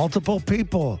Bowl. Multiple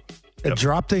people that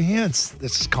dropped the hints.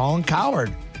 This is Colin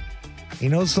Cowherd. He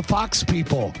knows the Fox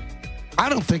people. I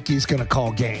don't think he's going to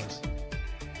call games.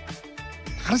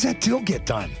 How does that deal get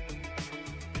done?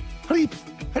 How do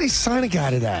you sign a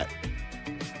guy to that?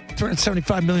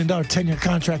 $375 million 10-year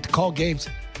contract to call games.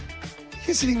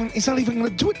 He's not even going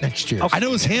to do it next year. I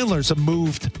know his handlers have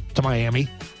moved to Miami.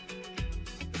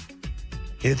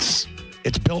 It's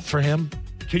built for him.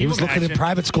 He was looking at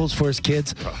private schools for his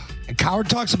kids. And Cowherd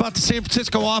talks about the San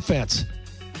Francisco offense.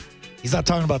 He's not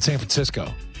talking about San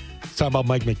Francisco. He's talking about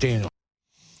Mike McDaniel.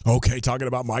 Okay, talking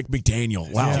about Mike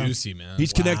McDaniel. Wow. Juicy, man.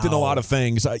 He's connecting a lot of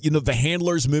things. The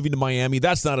handlers moving to Miami,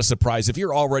 that's not a surprise. If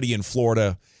you're already in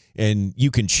Florida and you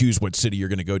can choose what city you're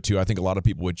going to go to, I think a lot of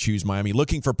people would choose Miami.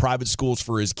 Looking for private schools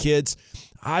for his kids,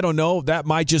 I don't know. That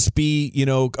might just be,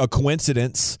 a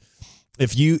coincidence.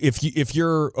 If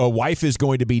your wife is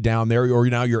going to be down there, or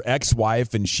now your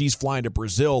ex-wife and she's flying to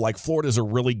Brazil, like Florida's a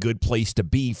really good place to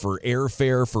be for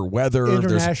airfare, for weather,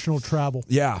 international travel.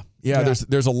 Yeah.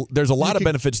 There's a lot of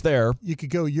benefits there. You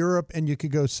could go Europe and you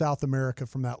could go South America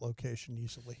from that location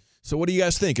easily. So what do you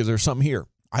guys think? Is there something here?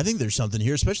 I think there's something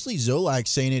here, especially Zolak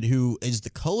saying it, who is the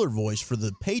color voice for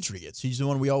the Patriots. He's the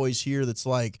one we always hear that's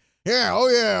like,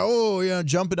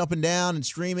 jumping up and down and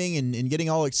screaming and getting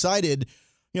all excited.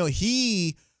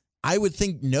 He, I would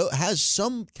think, has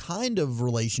some kind of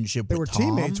relationship with Tom.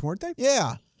 They were teammates, weren't they?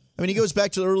 Yeah. I mean, he goes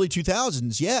back to the early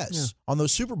 2000s, on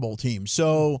those Super Bowl teams.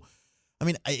 So, I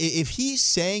mean, if he's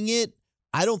saying it,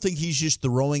 I don't think he's just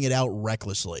throwing it out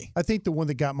recklessly. I think the one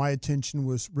that got my attention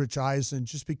was Rich Eisen,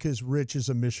 just because Rich is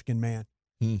a Michigan man.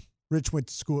 Rich went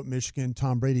to school at Michigan.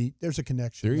 Tom Brady, there's a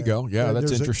connection. There you go. Yeah,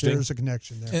 that's interesting. There's a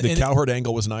connection there. The Cowherd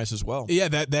angle was nice as well. Yeah,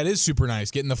 that is super nice.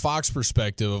 Getting the Fox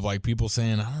perspective of like people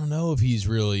saying, I don't know if he's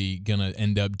really going to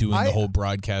end up doing the whole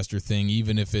broadcaster thing,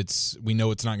 even if we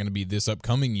know it's not going to be this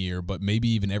upcoming year, but maybe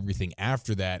even everything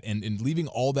after that. And leaving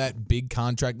all that big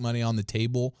contract money on the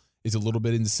table is a little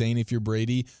bit insane if you're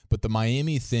Brady. But the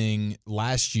Miami thing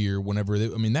last year,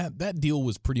 that deal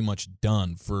was pretty much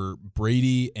done for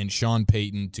Brady and Sean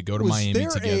Payton to go to Miami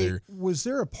together. Was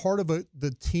there a part of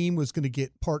the team was going to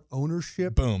get part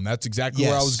ownership? Boom. That's exactly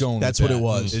where I was going. That's with what it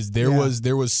was.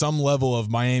 There was some level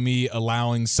of Miami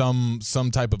allowing some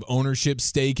type of ownership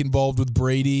stake involved with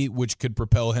Brady, which could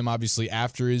propel him obviously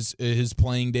after his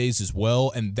playing days as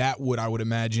well. And that would, I would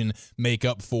imagine, make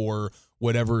up for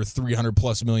whatever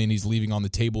 $300+ million he's leaving on the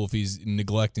table if he's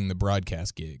neglecting the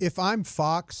broadcast gig. If I'm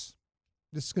Fox,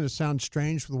 this is going to sound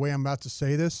strange for the way I'm about to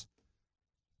say this,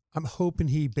 I'm hoping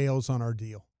he bails on our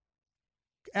deal.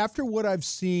 After what I've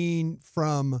seen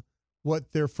from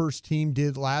what their first team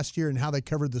did last year and how they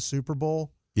covered the Super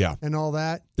Bowl and all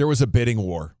that. There was a bidding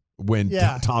war when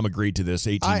Tom agreed to this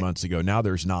 18 months ago. Now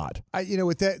there's not.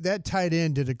 With that tight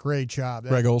end did a great job.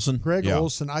 Greg Olsen.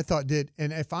 Olsen, I thought did.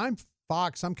 And if I'm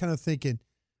Fox, I'm kind of thinking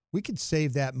we could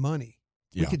save that money.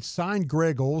 Yeah. We could sign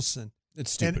Greg Olsen.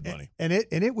 It's stupid money, and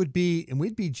we'd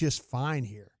be just fine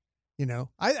here.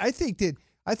 I think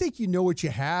you know what you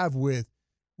have with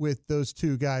those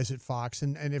two guys at Fox,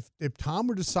 and if Tom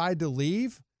were to decide to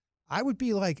leave, I would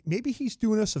be like, maybe he's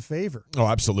doing us a favor. Oh,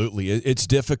 absolutely. It's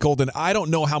difficult, and I don't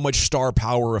know how much star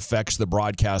power affects the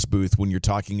broadcast booth when you're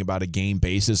talking about a game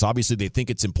basis. Obviously, they think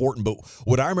it's important, but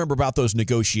what I remember about those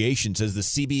negotiations as the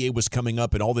CBA was coming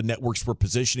up and all the networks were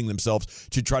positioning themselves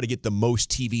to try to get the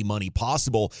most TV money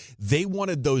possible, they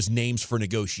wanted those names for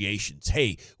negotiations.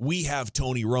 Hey, we have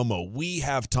Tony Romo. We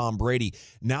have Tom Brady.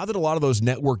 Now that a lot of those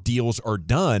network deals are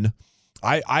done,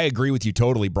 I agree with you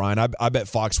totally, Brian. I bet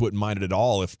Fox wouldn't mind it at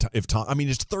all if Tom. I mean,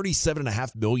 it's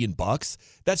 $37.5 million.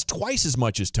 That's twice as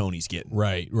much as Tony's getting.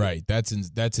 Right. That's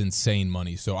insane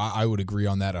money. So I would agree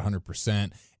on that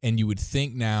 100%. And you would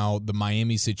think now the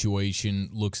Miami situation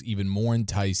looks even more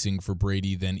enticing for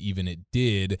Brady than even it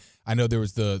did. I know there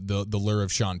was the lure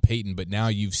of Sean Payton, but now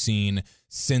you've seen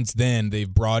since then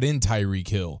they've brought in Tyreek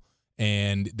Hill.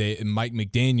 And Mike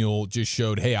McDaniel just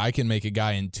showed, hey, I can make a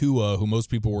guy in Tua who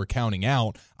most people were counting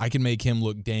out, I can make him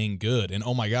look dang good. And,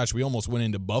 oh, my gosh, we almost went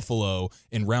into Buffalo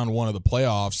in round 1 of the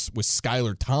playoffs with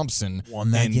Skylar Thompson.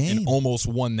 Won that game. And almost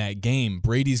won that game.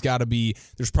 Brady's got to be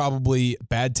 – there's probably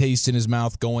bad taste in his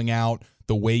mouth going out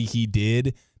the way he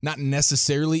did. Not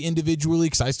necessarily individually,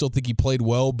 because I still think he played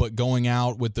well, but going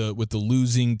out with the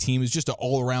losing team is just an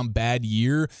all-around bad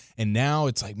year. And now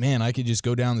it's like, man, I could just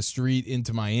go down the street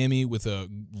into Miami with a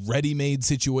ready-made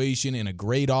situation and a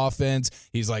great offense.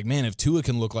 He's like, man, if Tua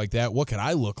can look like that, what could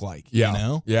I look like? Yeah, you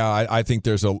know? Yeah, I think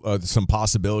there's some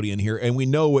possibility in here. And we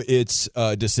know it's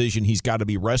a decision he's got to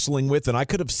be wrestling with. And I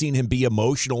could have seen him be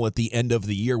emotional at the end of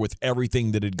the year with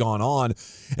everything that had gone on.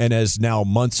 And as now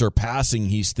months are passing,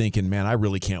 he's thinking, man, I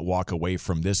really can't walk away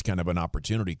from this kind of an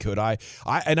opportunity, could I?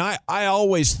 I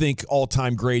always think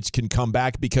all-time greats can come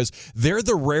back because they're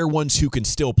the rare ones who can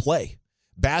still play.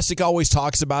 Bassick always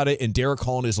talks about it, and Derek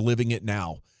Holland is living it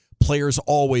now. Players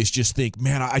always just think,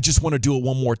 man, I just want to do it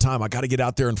one more time. I got to get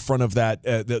out there in front of that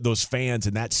those fans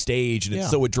and that stage, and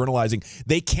it's so adrenalizing.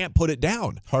 They can't put it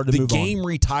down. Hard to move on. The game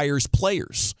retires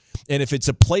players, and if it's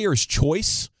a player's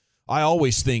choice, I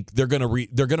always think they're gonna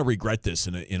regret this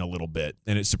in a little bit,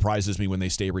 and it surprises me when they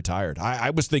stay retired.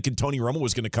 I was thinking Tony Romo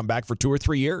was going to come back for 2 or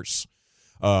 3 years.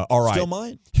 All right, still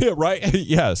mine. Yeah, right.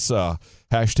 Yes.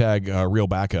 Hashtag real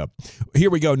backup. Here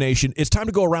we go, nation. It's time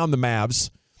to go around the Mavs.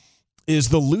 Is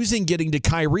the losing getting to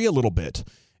Kyrie a little bit?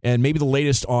 And maybe the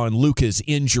latest on Luka's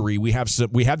injury. We have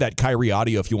that Kyrie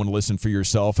audio if you want to listen for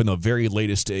yourself, and the very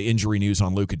latest injury news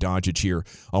on Luka Doncic here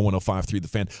on 105.3 The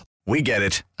Fan. We get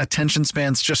it. Attention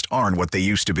spans just aren't what they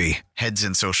used to be. Heads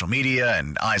in social media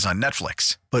and eyes on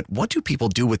Netflix. But what do people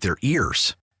do with their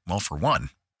ears? Well, for one,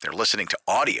 they're listening to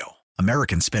audio.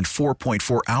 Americans spend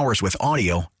 4.4 hours with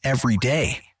audio every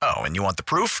day. Oh, and you want the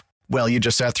proof? Well, you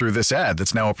just sat through this ad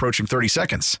that's now approaching 30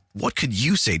 seconds. What could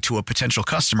you say to a potential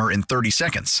customer in 30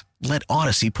 seconds? Let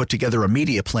Odyssey put together a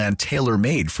media plan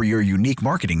tailor-made for your unique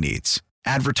marketing needs.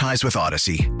 Advertise with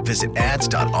Odyssey. Visit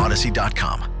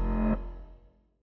ads.odyssey.com.